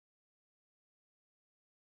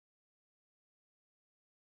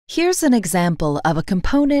Here's an example of a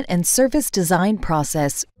component and service design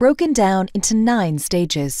process broken down into 9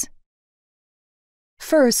 stages.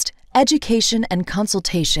 First, education and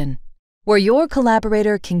consultation, where your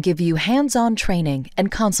collaborator can give you hands-on training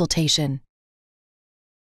and consultation.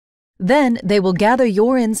 Then they will gather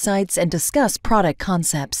your insights and discuss product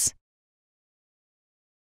concepts.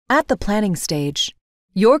 At the planning stage,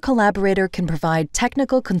 your collaborator can provide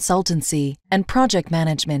technical consultancy and project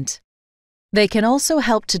management. They can also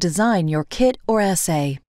help to design your kit or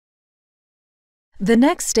assay. The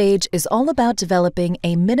next stage is all about developing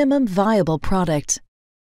a minimum viable product,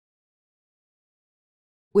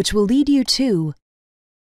 which will lead you to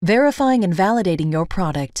verifying and validating your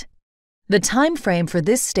product. The time frame for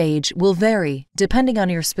this stage will vary depending on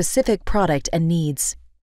your specific product and needs.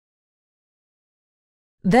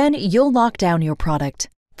 Then you'll lock down your product,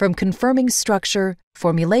 from confirming structure,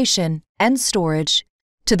 formulation, and storage,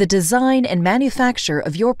 to the design and manufacture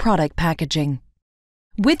of your product packaging.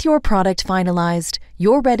 With your product finalized,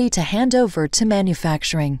 you're ready to hand over to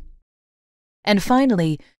manufacturing. And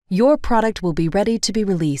finally, your product will be ready to be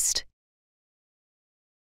released,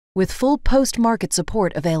 with full post-market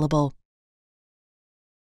support available.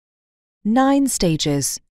 9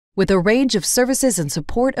 stages, with a range of services and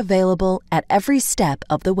support available at every step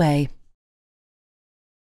of the way.